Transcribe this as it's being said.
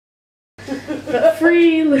But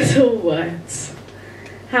 3 little words.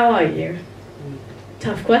 How are you?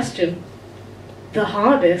 Tough question. The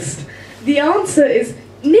hardest. The answer is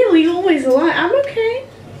nearly always a lie. I'm okay.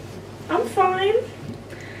 I'm fine.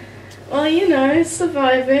 Well, you know,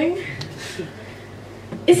 surviving.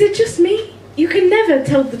 Is it just me? You can never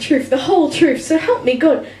tell the truth, the whole truth, so help me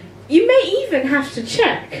God. You may even have to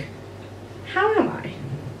check. How am I?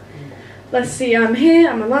 Let's see, I'm here,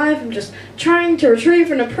 I'm alive, I'm just trying to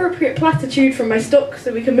retrieve an appropriate platitude from my stock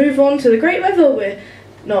so we can move on to the great level we're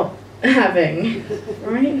not having,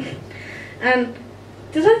 right? And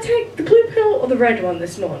did I take the blue pill or the red one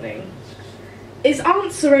this morning? Is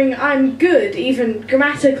answering I'm good even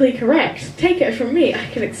grammatically correct? Take it from me, I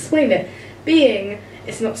can explain it. Being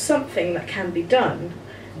is not something that can be done,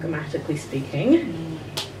 grammatically speaking.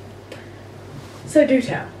 So do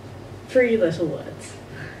tell. 3 little words.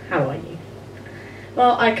 How are you?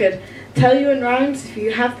 Well, I could tell you in rhymes if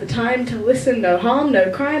you have the time to listen. No harm, no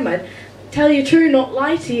crime. I'd tell you true, not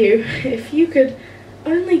lie to you. If you could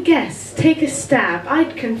only guess, take a stab,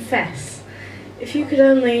 I'd confess. If you could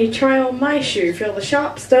only try on my shoe, feel the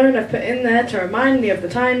sharp stone I've put in there to remind me of the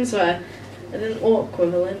times where I didn't walk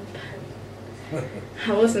with a limp.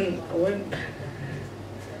 I wasn't a wimp.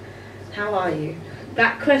 How are you?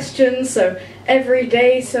 That question, so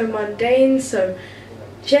everyday, so mundane, so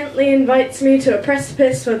gently invites me to a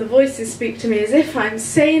precipice where the voices speak to me as if I'm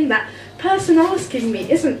sane. That person asking me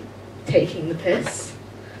isn't taking the piss.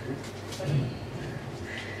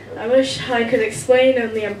 I wish I could explain,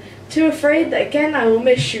 only I'm too afraid that again I will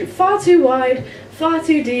miss-shoot far too wide, far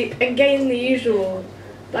too deep, and gain the usual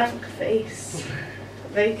blank face,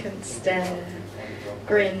 vacant stare,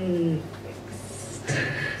 grin.